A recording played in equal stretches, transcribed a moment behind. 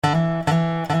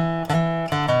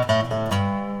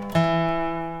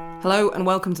Hello and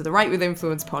welcome to the Write with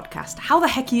Influence podcast. How the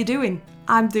heck are you doing?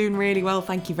 I'm doing really well,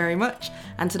 thank you very much.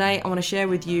 And today I want to share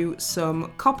with you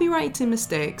some copywriting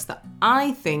mistakes that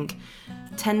I think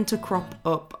tend to crop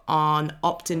up on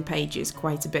opt-in pages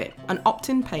quite a bit. An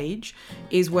opt-in page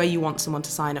is where you want someone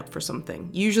to sign up for something.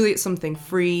 Usually it's something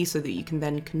free so that you can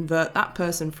then convert that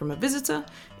person from a visitor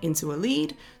into a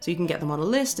lead, so you can get them on a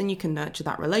list and you can nurture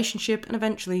that relationship and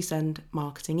eventually send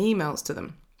marketing emails to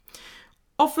them.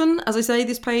 Often, as I say,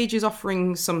 this page is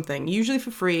offering something, usually for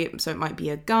free, so it might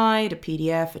be a guide, a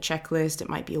PDF, a checklist, it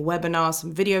might be a webinar,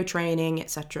 some video training,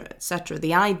 etc., etc.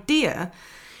 The idea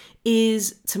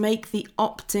is to make the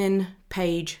opt-in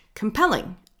page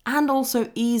compelling and also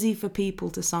easy for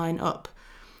people to sign up.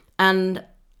 And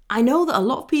I know that a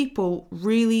lot of people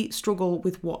really struggle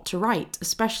with what to write,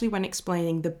 especially when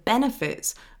explaining the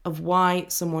benefits of why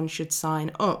someone should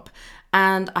sign up.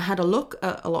 And I had a look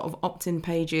at a lot of opt-in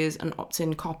pages and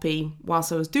opt-in copy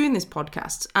whilst I was doing this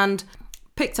podcast and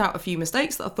picked out a few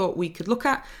mistakes that I thought we could look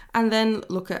at and then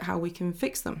look at how we can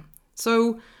fix them.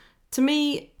 So to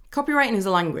me, copywriting is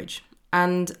a language,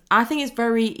 and I think it's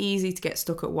very easy to get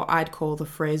stuck at what I'd call the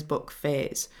phrasebook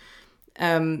phase.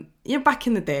 Back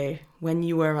in the day when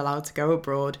you were allowed to go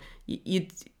abroad,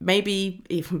 you'd maybe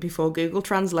even before Google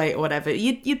Translate or whatever,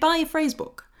 you'd buy a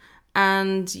phrasebook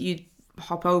and you'd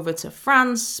hop over to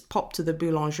France, pop to the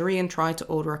boulangerie and try to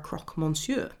order a croque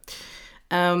monsieur.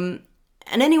 And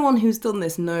anyone who's done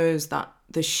this knows that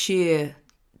the sheer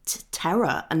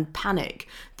terror and panic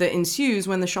that ensues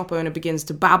when the shop owner begins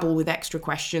to babble with extra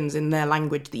questions in their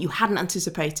language that you hadn't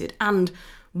anticipated and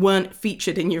weren't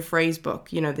featured in your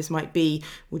phrasebook. You know, this might be,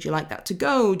 would you like that to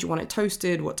go? Do you want it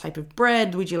toasted? What type of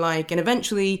bread would you like? And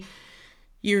eventually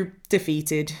you're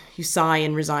defeated. You sigh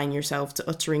and resign yourself to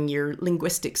uttering your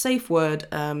linguistic safe word,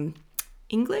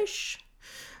 English?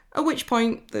 At which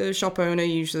point the shop owner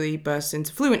usually bursts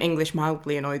into fluent English,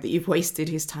 mildly annoyed that you've wasted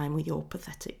his time with your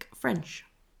pathetic French.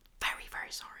 Very,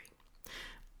 very sorry.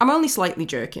 I'm only slightly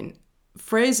joking.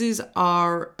 Phrases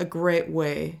are a great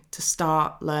way to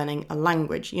start learning a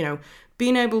language. You know,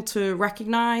 being able to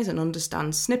recognise and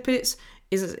understand snippets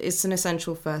is an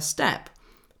essential first step.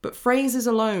 But phrases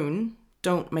alone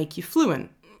don't make you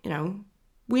fluent. You know,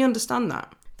 we understand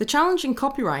that. The challenge in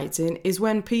copywriting is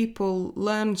when people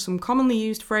learn some commonly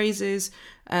used phrases,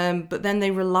 but then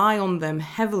they rely on them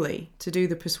heavily to do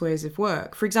the persuasive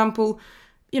work. For example,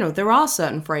 you know, there are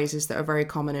certain phrases that are very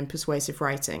common in persuasive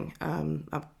writing.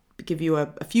 I'll give you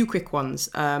a few quick ones.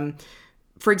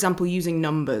 For example, using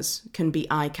numbers can be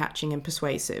eye-catching and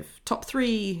persuasive. Top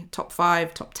 3, top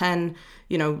 5, top 10,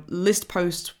 you know, list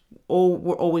posts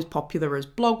were always popular as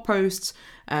blog posts.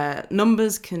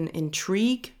 Numbers can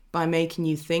intrigue by making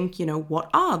you think, you know, what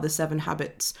are the 7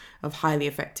 habits of highly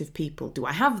effective people? Do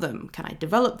I have them? Can I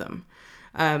develop them?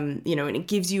 And it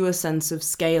gives you a sense of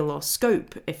scale or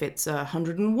scope. If it's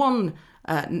 101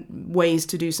 ways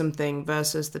to do something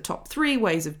versus the top 3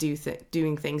 ways of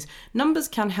doing things, numbers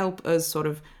can help us sort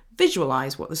of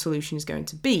visualize what the solution is going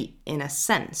to be, in a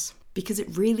sense, because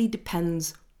it really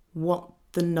depends what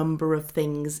the number of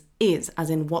things is, as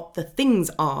in what the things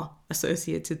are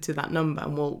associated to that number,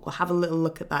 and we'll have a little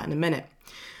look at that in a minute.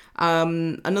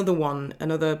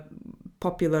 Another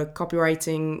popular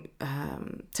copywriting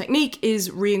technique is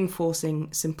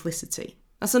reinforcing simplicity.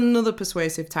 That's another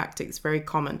persuasive tactic that's very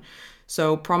common.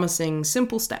 So promising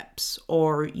simple steps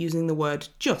or using the word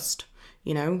just,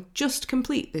 just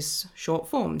complete this short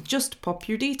form, just pop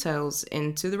your details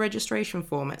into the registration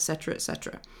form, etc.,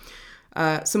 etc.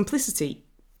 Simplicity,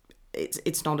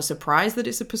 it's not a surprise that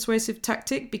it's a persuasive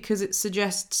tactic because it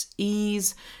suggests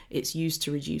ease, it's used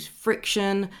to reduce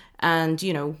friction, and,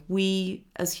 we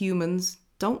as humans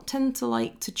don't tend to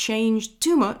like to change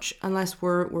too much unless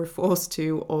we're forced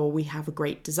to or we have a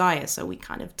great desire, so we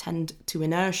kind of tend to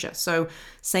inertia. So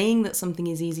saying that something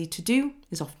is easy to do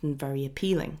is often very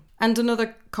appealing. And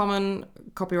another common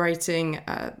copywriting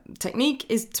technique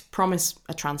is to promise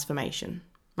a transformation.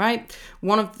 Right?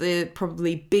 One of the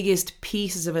probably biggest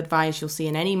pieces of advice you'll see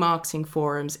in any marketing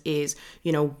forums is,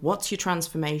 what's your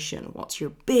transformation? What's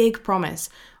your big promise?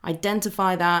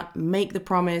 Identify that, make the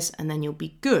promise, and then you'll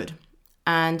be good.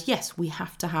 And yes, we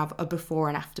have to have a before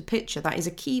and after picture. That is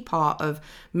a key part of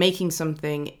making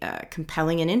something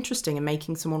compelling and interesting and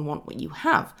making someone want what you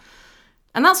have.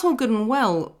 And that's all good and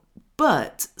well,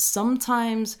 but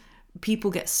sometimes people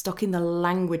get stuck in the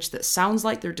language that sounds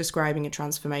like they're describing a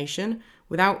transformation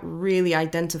without really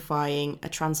identifying a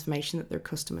transformation that their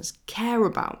customers care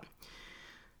about.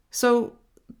 So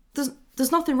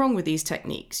there's nothing wrong with these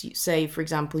techniques. You say, for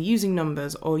example, using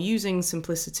numbers or using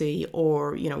simplicity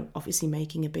or, obviously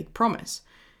making a big promise.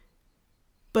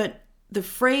 But The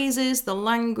phrases, the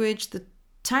language, the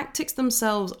tactics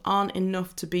themselves aren't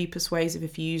enough to be persuasive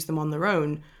if you use them on their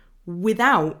own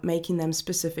without making them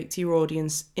specific to your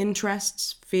audience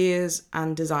interests, fears,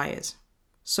 and desires.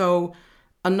 So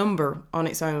a number on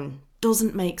its own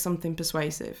doesn't make something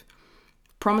persuasive.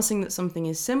 Promising that something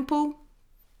is simple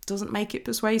doesn't make it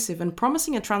persuasive, and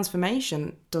promising a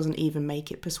transformation doesn't even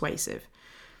make it persuasive.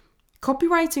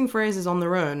 Copywriting phrases on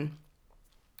their own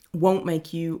won't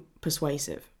make you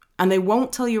persuasive, and they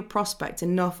won't tell your prospect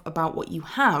enough about what you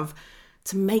have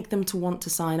to make them to want to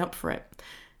sign up for it.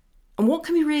 And what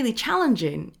can be really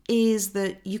challenging is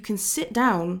that you can sit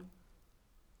down,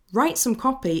 write some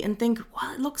copy and think,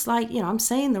 well, it looks like, I'm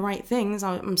saying the right things.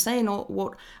 I'm saying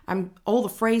all the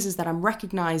phrases that I'm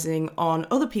recognizing on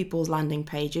other people's landing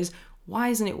pages. Why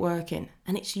isn't it working?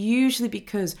 And it's usually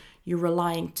because you're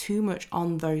relying too much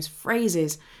on those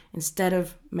phrases instead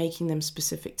of making them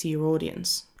specific to your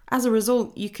audience. As a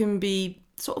result, you can be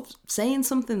sort of saying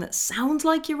something that sounds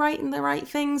like you're writing the right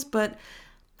things, but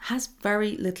has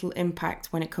very little impact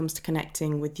when it comes to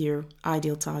connecting with your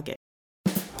ideal target.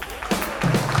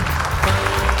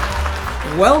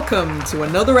 Welcome to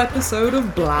another episode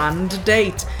of Bland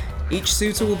Date. Each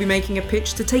suitor will be making a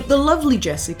pitch to take the lovely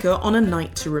Jessica on a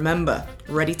night to remember.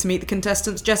 Ready to meet the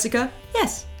contestants, Jessica?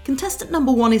 Yes, contestant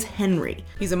number 1 is Henry.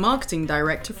 He's a marketing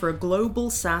director for a global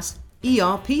SaaS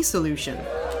ERP solution.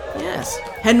 Yes,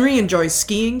 Henry enjoys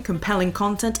skiing, compelling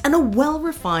content, and a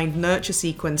well-refined nurture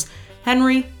sequence.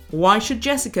 Henry, why should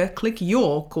Jessica click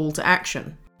your call to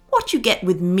action? What you get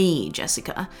with me,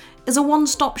 Jessica, is a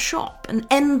one-stop shop, an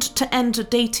end-to-end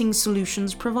dating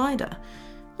solutions provider.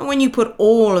 And when you put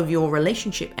all of your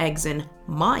relationship eggs in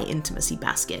my intimacy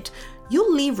basket,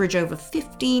 you'll leverage over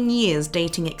 15 years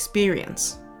dating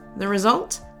experience. The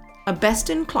result? A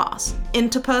best-in-class,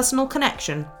 interpersonal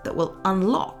connection that will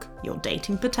unlock your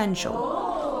dating potential.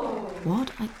 What?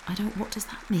 What does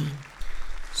that mean?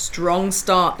 Strong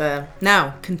start there.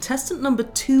 Now, contestant number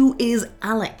 2 is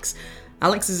Alex.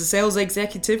 Alex is a sales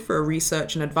executive for a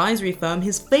research and advisory firm.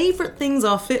 His favourite things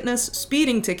are fitness,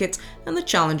 speeding tickets, and the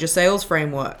Challenger sales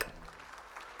framework.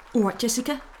 Alright,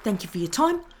 Jessica, thank you for your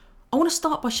time. I want to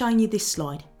start by showing you this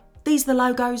slide. These are the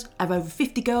logos of over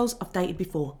 50 girls I've dated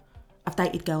before. I've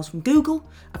dated girls from Google,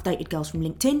 I've dated girls from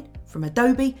LinkedIn, from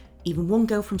Adobe, even one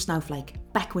girl from Snowflake,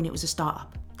 back when it was a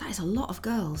startup. That is a lot of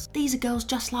girls. These are girls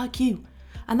just like you,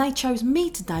 and they chose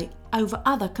me to date over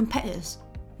other competitors.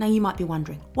 Now you might be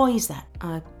wondering, why is that?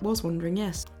 I was wondering,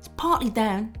 yes. It's partly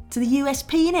down to the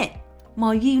USP in it.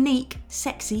 My unique,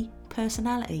 sexy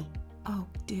personality. Oh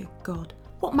dear God.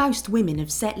 What most women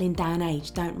of settling down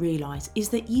age don't realise is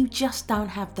that you just don't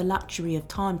have the luxury of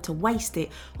time to waste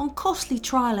it on costly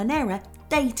trial and error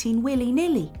dating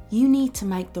willy-nilly. You need to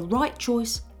make the right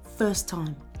choice first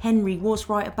time. Henry was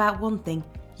right about one thing.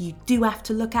 You do have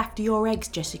to look after your eggs,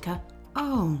 Jessica.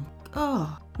 Oh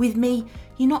God. With me,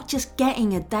 you're not just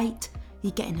getting a date,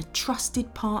 you're getting a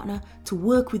trusted partner to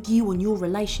work with you on your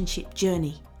relationship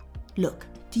journey. Look,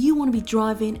 do you want to be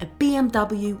driving a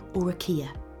BMW or a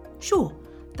Kia? Sure,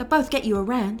 they'll both get you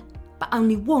around, but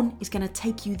only one is going to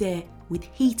take you there with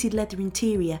heated leather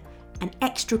interior, an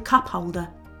extra cup holder,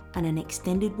 and an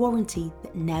extended warranty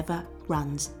that never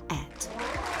runs out.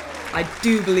 I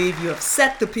do believe you have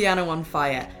set the piano on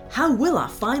fire. How will our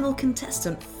final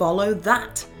contestant follow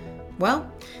that?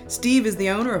 Well, Steve is the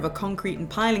owner of a concrete and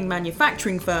piling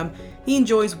manufacturing firm. He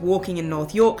enjoys walking in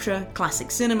North Yorkshire,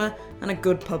 classic cinema, and a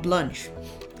good pub lunch.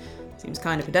 Seems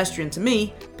kind of pedestrian to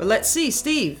me, but let's see,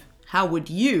 Steve, how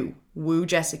would you woo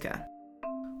Jessica?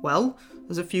 Well,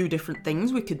 there's a few different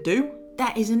things we could do.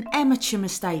 That is an amateur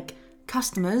mistake.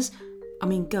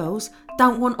 Girls,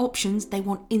 don't want options, they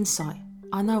want insight.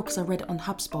 I know because I read it on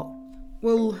HubSpot.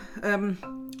 Well,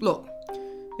 look.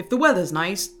 If the weather's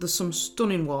nice, there's some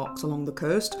stunning walks along the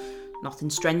coast. Nothing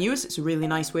strenuous, it's a really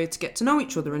nice way to get to know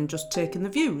each other and just take in the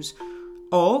views.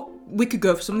 Or we could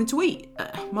go for something to eat.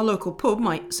 My local pub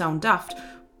might sound daft,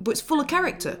 but it's full of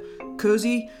character.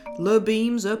 Cosy, low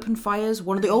beams, open fires,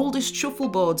 one of the oldest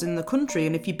shuffleboards in the country,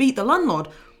 and if you beat the landlord,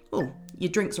 well,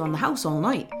 your drinks are on the house all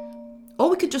night. Or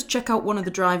we could just check out one of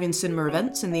the drive-in cinema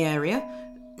events in the area.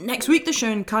 Next week they're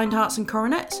showing Kind Hearts and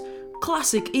Coronets.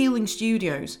 Classic Ealing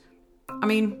Studios.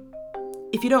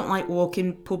 If you don't like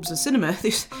walking pubs or cinema,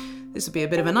 this would be a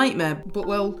bit of a nightmare. But,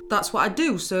 well, that's what I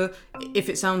do, so if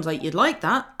it sounds like you'd like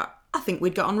that, I think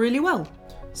we'd get on really well.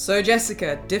 So,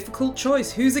 Jessica, difficult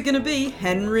choice. Who's it going to be,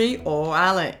 Henry or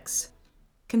Alex?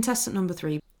 Contestant number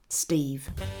 3, Steve.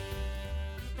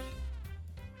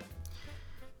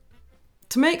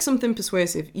 To make something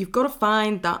persuasive, you've got to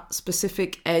find that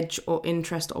specific edge or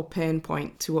interest or pain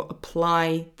point to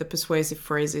apply the persuasive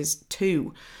phrases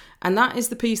to. And that is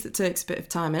the piece that takes a bit of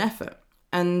time and effort.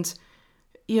 And,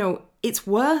 it's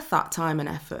worth that time and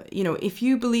effort. If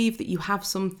you believe that you have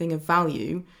something of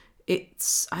value,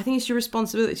 I think it's your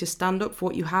responsibility to stand up for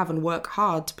what you have and work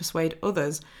hard to persuade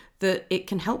others that it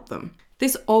can help them.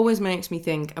 This always makes me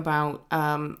think about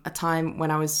a time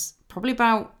when I was probably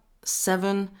about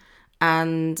 7,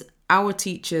 and our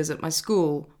teachers at my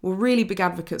school were really big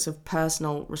advocates of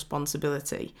personal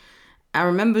responsibility. I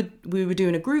remember we were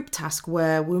doing a group task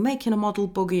where we were making a model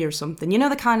buggy or something.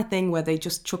 The kind of thing where they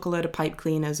just chuck a load of pipe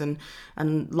cleaners and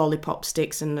lollipop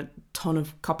sticks and a ton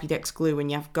of Copydex glue and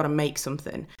you've got to make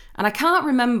something. And I can't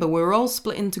remember, we were all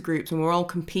split into groups and we were all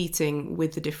competing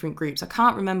with the different groups. I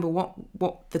can't remember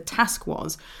what the task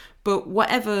was, but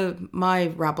whatever my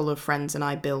rabble of friends and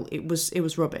I built, it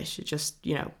was rubbish. It just,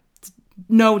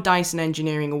 no Dyson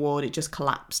Engineering Award, it just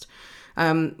collapsed.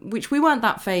 Which we weren't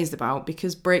that fazed about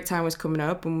because break time was coming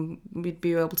up and we'd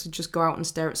be able to just go out and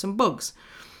stare at some bugs.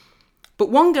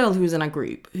 But one girl who was in our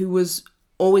group, who was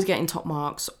always getting top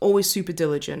marks, always super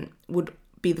diligent, would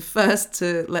be the first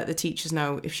to let the teachers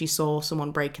know if she saw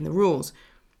someone breaking the rules.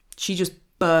 She just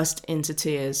burst into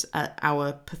tears at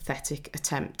our pathetic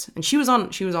attempt. And she was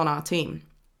on our team.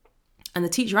 And the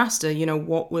teacher asked her,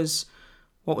 what was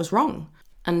wrong?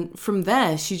 And from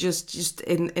there, she just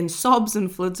in sobs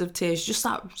and floods of tears, just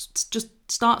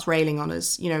starts railing on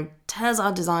us, tears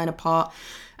our design apart,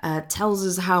 tells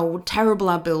us how terrible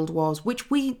our build was, which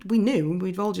we knew,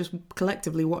 we've all just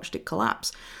collectively watched it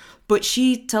collapse. But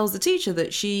she tells the teacher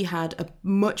that she had a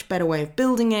much better way of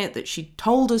building it, that she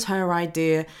told us her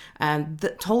idea, and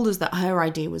that told us that her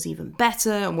idea was even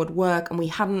better and would work, and we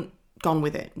hadn't gone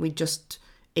with it. We just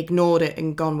ignored it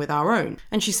and gone with our own.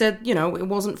 And she said, it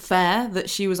wasn't fair that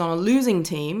she was on a losing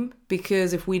team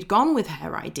because if we'd gone with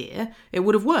her idea, it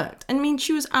would have worked. I mean,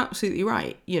 she was absolutely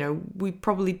right. We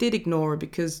probably did ignore her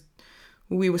because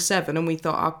we were 7 and we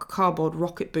thought our cardboard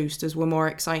rocket boosters were more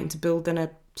exciting to build than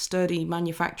a sturdy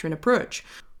manufacturing approach.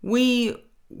 We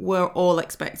were all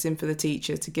expecting for the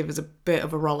teacher to give us a bit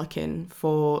of a rollicking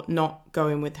for not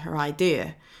going with her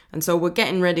idea. And so we're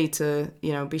getting ready to,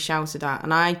 be shouted at.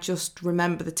 And I just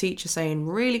remember the teacher saying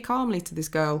really calmly to this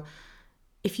girl,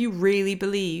 if you really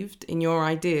believed in your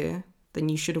idea, then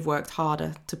you should have worked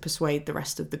harder to persuade the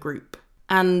rest of the group.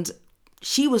 And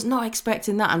she was not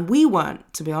expecting that, and we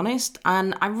weren't, to be honest.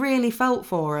 And I really felt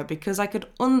for her because I could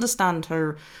understand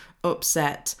her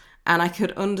upset and I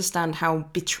could understand how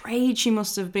betrayed she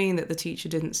must have been that the teacher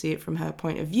didn't see it from her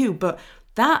point of view. But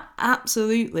that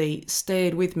absolutely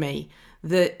stayed with me,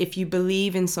 that if you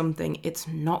believe in something, it's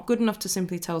not good enough to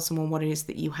simply tell someone what it is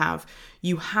that you have.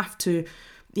 You have to,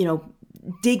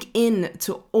 dig in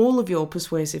to all of your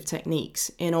persuasive techniques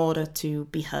in order to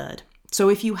be heard. So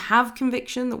if you have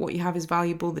conviction that what you have is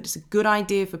valuable, that it's a good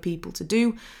idea for people to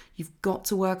do, you've got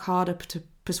to work harder to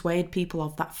persuade people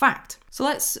of that fact. So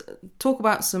let's talk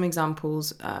about some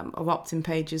examples of opt-in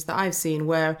pages that I've seen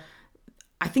where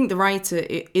I think the writer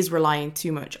is relying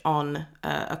too much on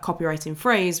a copywriting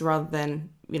phrase rather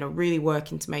than, really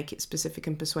working to make it specific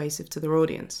and persuasive to their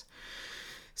audience.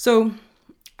 So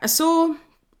I saw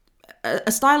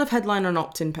a style of headline on an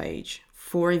opt-in page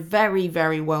for a very,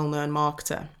 very well-known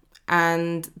marketer.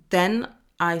 And then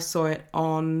I saw it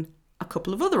on a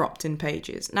couple of other opt-in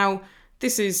pages. Now,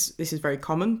 this is very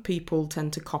common. People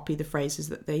tend to copy the phrases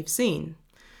that they've seen.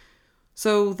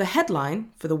 So the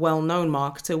headline for the well-known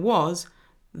marketer was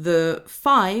the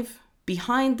 5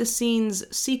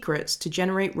 behind-the-scenes secrets to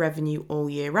generate revenue all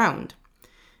year round.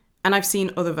 And I've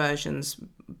seen other versions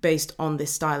based on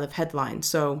this style of headline.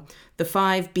 So the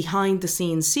 5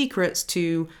 behind-the-scenes secrets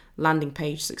to landing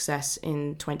page success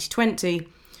in 2020.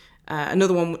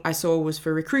 Another one I saw was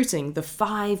for recruiting, the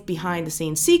 5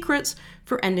 behind-the-scenes secrets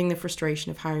for ending the frustration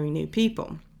of hiring new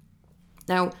people.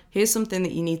 Now, here's something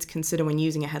that you need to consider when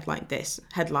using a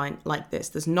headline like this.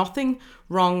 There's nothing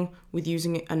wrong with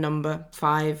using a number.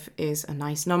 5 is a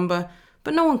nice number,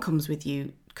 but no one comes to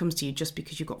you just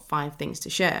because you've got 5 things to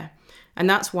share. And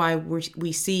that's why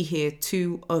we see here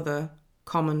 2 other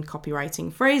common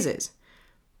copywriting phrases: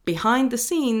 behind the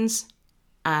scenes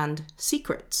and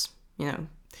secrets,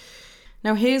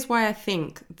 Now, here's why I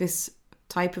think this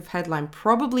type of headline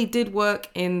probably did work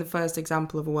in the first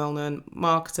example of a well-known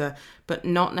marketer, but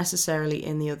not necessarily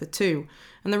in the other 2.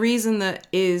 And the reason that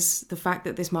is the fact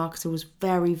that this marketer was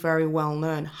very, very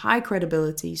well-known, high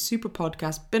credibility, super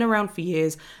podcast, been around for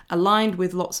years, aligned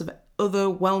with lots of other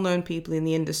well-known people in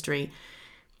the industry.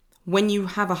 When you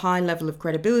have a high level of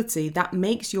credibility, that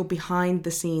makes your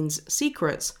behind-the-scenes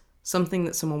secrets something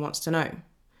that someone wants to know.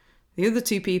 The other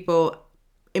 2 people,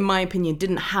 in my opinion,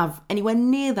 didn't have anywhere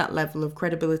near that level of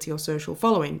credibility or social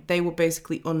following. They were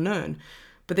basically unknown.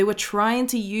 but they were trying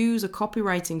to use a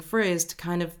copywriting phrase to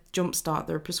kind of jumpstart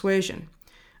their persuasion.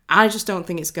 I just don't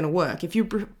think it's going to work. If you're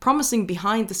promising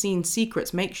behind the scenes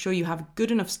secrets, make sure you have good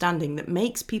enough standing that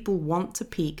makes people want to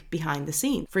peek behind the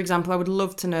scenes. For example, I would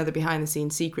love to know the behind the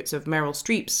scenes secrets of Meryl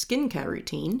Streep's skincare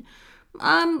routine.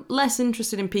 I'm less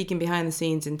interested in peeking behind the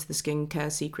scenes into the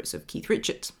skincare secrets of Keith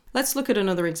Richards. Let's look at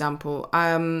another example.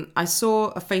 I saw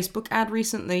a Facebook ad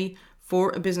recently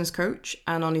for a business coach,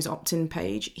 and on his opt-in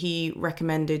page, he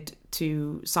recommended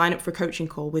to sign up for a coaching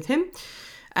call with him.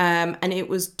 And it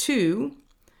was to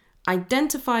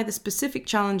identify the specific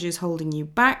challenges holding you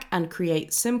back and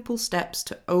create simple steps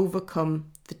to overcome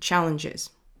the challenges.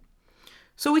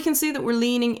 So we can see that we're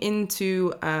leaning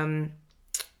into, we're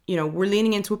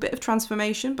leaning into a bit of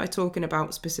transformation by talking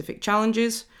about specific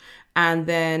challenges and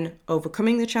then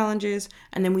overcoming the challenges.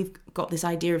 And then we've got this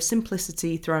idea of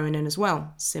simplicity thrown in as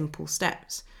well, simple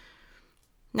steps.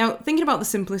 Now, thinking about the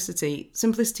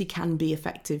simplicity can be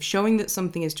effective, showing that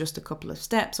something is just a couple of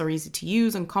steps or easy to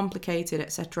use, uncomplicated,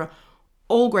 etc.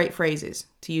 All great phrases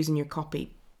to use in your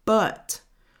copy. But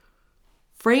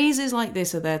phrases like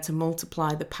this are there to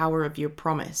multiply the power of your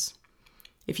promise.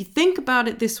 If you think about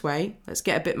it this way, let's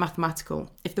get a bit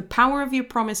mathematical. If the power of your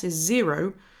promise is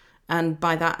 0, and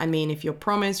by that I mean if your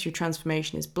promise, your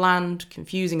transformation is bland,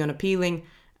 confusing, unappealing,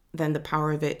 then the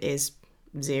power of it is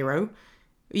 0.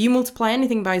 You multiply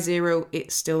anything by 0,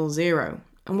 it's still 0.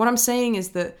 And what I'm saying is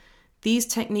that these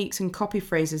techniques and copy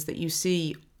phrases that you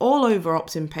see all over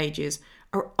opt-in pages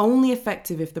are only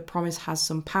effective if the promise has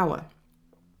some power.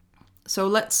 So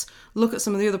let's look at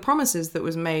some of the other promises that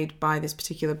was made by this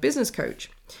particular business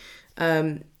coach.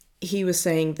 He was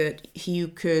saying that you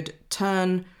could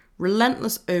turn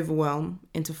relentless overwhelm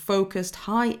into focused,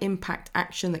 high-impact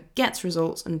action that gets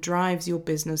results and drives your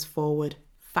business forward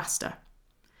faster.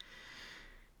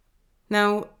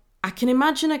 Now, I can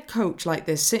imagine a coach like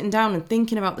this sitting down and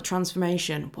thinking about the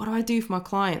transformation. What do I do for my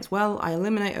clients? Well, I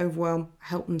eliminate overwhelm,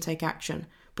 help them take action.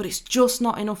 But it's just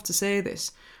not enough to say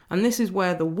this. And this is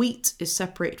where the wheat is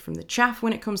separated from the chaff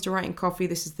when it comes to writing copy.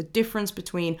 This is the difference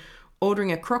between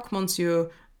ordering a croque monsieur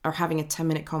or having a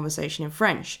 10-minute conversation in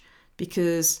French,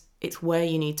 because it's where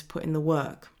you need to put in the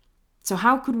work. So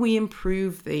how could we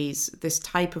improve this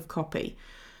type of copy?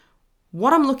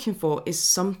 What I'm looking for is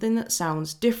something that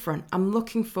sounds different. I'm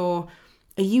looking for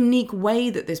a unique way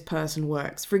that this person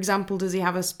works. For example, does he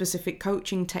have a specific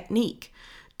coaching technique?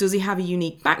 Does he have a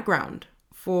unique background?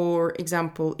 For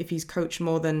example, if he's coached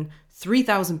more than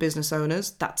 3,000 business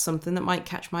owners, that's something that might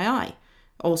catch my eye.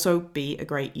 Also be a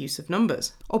great use of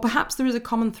numbers. Or perhaps there is a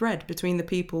common thread between the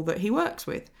people that he works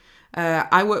with.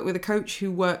 I work with a coach who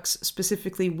works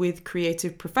specifically with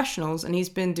creative professionals, and he's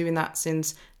been doing that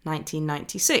since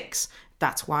 1996.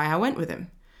 That's why I went with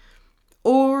him.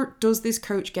 Or does this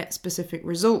coach get specific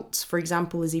results? For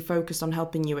example, is he focused on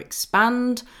helping you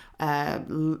expand,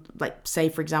 say,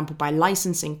 for example, by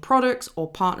licensing products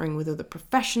or partnering with other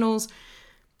professionals?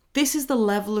 This is the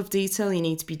level of detail you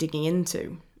need to be digging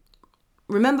into.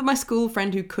 Remember my school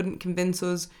friend who couldn't convince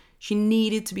us? She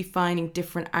needed to be finding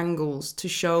different angles to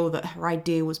show that her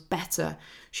idea was better.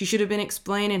 She should have been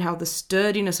explaining how the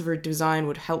sturdiness of her design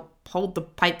would help hold the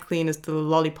pipe cleaners to the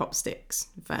lollipop sticks.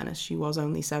 In fairness, she was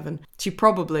only 7. She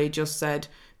probably just said,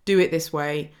 do it this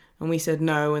way, and we said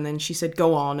no, and then she said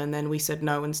go on, and then we said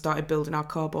no and started building our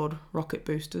cardboard rocket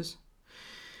boosters.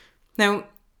 Now,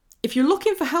 if you're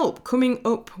looking for help coming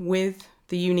up with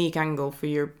the unique angle for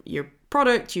your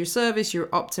product, your service, your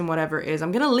opt-in, whatever it is,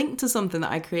 I'm going to link to something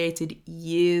that I created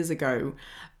years ago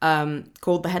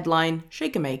called the Headline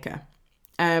Shaker Maker.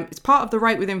 It's part of the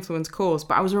Write with Influence course,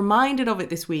 but I was reminded of it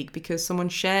this week because someone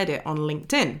shared it on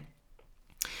LinkedIn.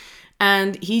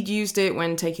 And he'd used it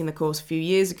when taking the course a few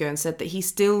years ago and said that he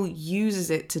still uses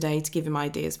it today to give him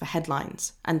ideas for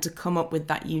headlines and to come up with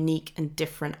that unique and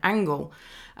different angle.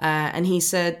 And he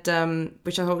said,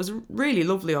 which I thought was really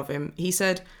lovely of him, he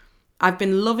said, I've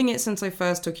been loving it since I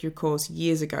first took your course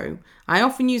years ago. I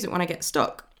often use it when I get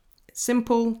stuck. It's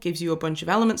simple, gives you a bunch of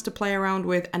elements to play around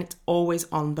with, and it's always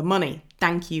on the money.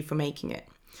 Thank you for making it.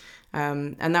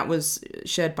 And that was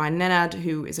shared by Nenad,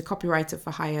 who is a copywriter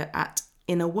for hire at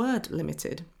Inner Word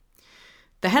Limited.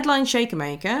 The Headline Shaker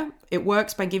Maker, it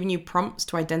works by giving you prompts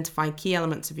to identify key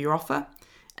elements of your offer.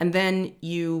 And then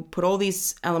you put all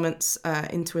these elements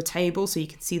into a table so you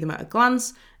can see them at a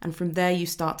glance. And from there, you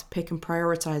start to pick and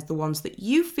prioritize the ones that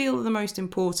you feel are the most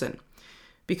important.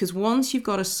 Because once you've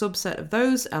got a subset of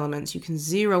those elements, you can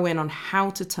zero in on how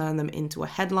to turn them into a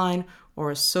headline or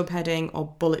a subheading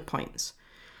or bullet points.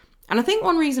 And I think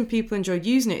one reason people enjoyed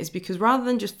using it is because rather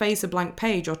than just face a blank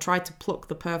page or try to pluck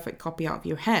the perfect copy out of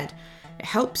your head, It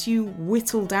helps you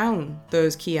whittle down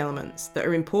those key elements that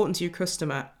are important to your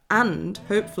customer and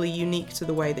hopefully unique to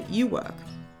the way that you work.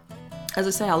 As I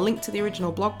say, I'll link to the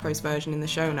original blog post version in the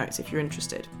show notes if you're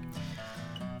interested.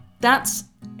 That's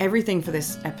everything for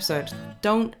this episode.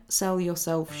 Don't sell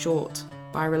yourself short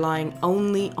by relying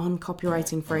only on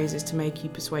copywriting phrases to make you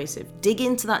persuasive. Dig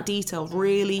into that detail,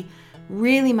 really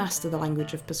master the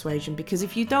language of persuasion, because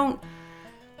if you don't,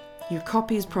 your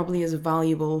copy is probably as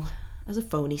valuable as a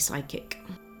phony psychic.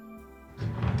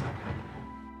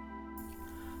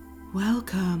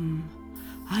 Welcome.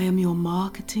 I am your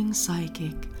marketing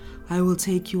psychic. I will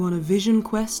take you on a vision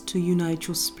quest to unite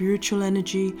your spiritual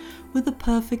energy with the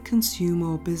perfect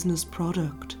consumer or business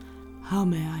product. How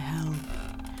may I help?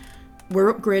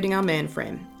 We're upgrading our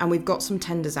mainframe and we've got some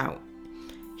tenders out.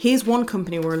 Here's one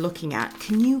company we're looking at.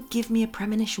 Can you give me a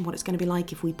premonition what it's going to be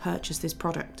like if we purchase this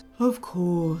product? Of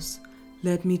course.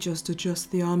 Let me just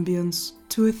adjust the ambience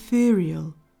to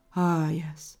ethereal. Ah,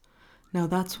 yes. Now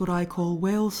that's what I call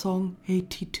Whale Song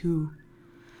 82.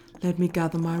 Let me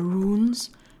gather my runes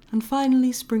and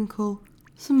finally sprinkle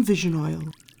some vision oil.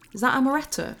 Is that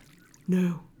amaretto?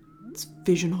 No, it's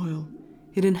vision oil.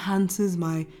 It enhances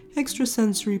my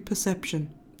extrasensory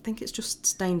perception. I think it's just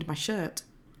stained my shirt.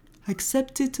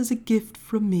 Accept it as a gift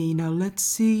from me. Now let's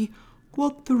see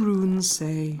what the runes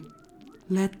say.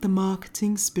 Let the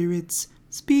marketing spirits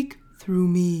speak through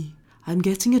me. I'm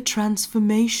getting a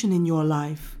transformation in your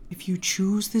life. If you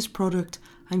choose this product,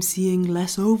 I'm seeing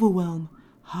less overwhelm,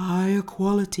 higher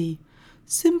quality,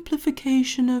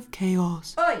 simplification of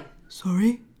chaos. Oi!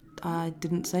 Sorry? I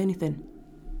didn't say anything.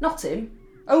 Not him.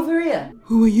 Over here.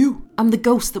 Who are you? I'm the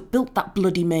ghost that built that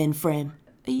bloody mainframe.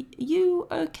 Are you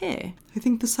okay? I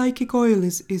think the psychic oil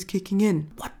is kicking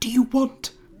in. What do you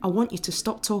want? I want you to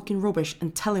stop talking rubbish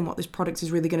and tell him what this product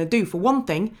is really going to do. For one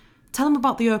thing, tell him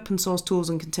about the open source tools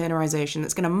and containerization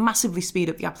that's going to massively speed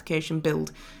up the application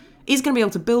build. He's going to be able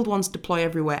to build once, deploy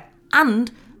everywhere.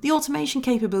 And the automation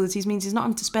capabilities means he's not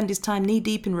having to spend his time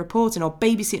knee-deep in reporting or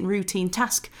babysitting routine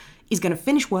tasks. He's going to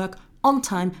finish work on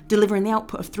time, delivering the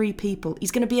output of 3 people.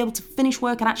 He's going to be able to finish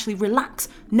work and actually relax,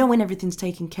 knowing everything's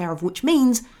taken care of, which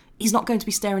means he's not going to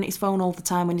be staring at his phone all the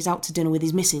time when he's out to dinner with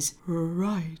his missus.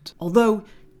 Right. Although,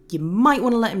 you might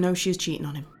want to let him know she is cheating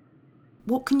on him.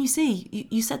 What can you see?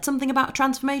 You said something about a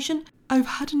transformation? I've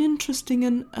had an interesting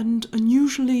and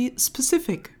unusually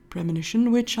specific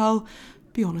premonition, which I'll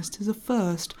be honest is a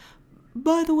first.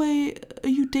 By the way, are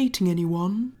you dating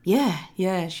anyone?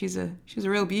 Yeah, she's a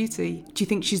real beauty. Do you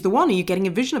think she's the one? Are you getting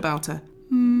a vision about her?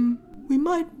 We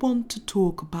might want to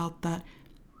talk about that.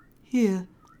 Here,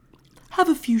 have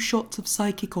a few shots of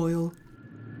psychic oil.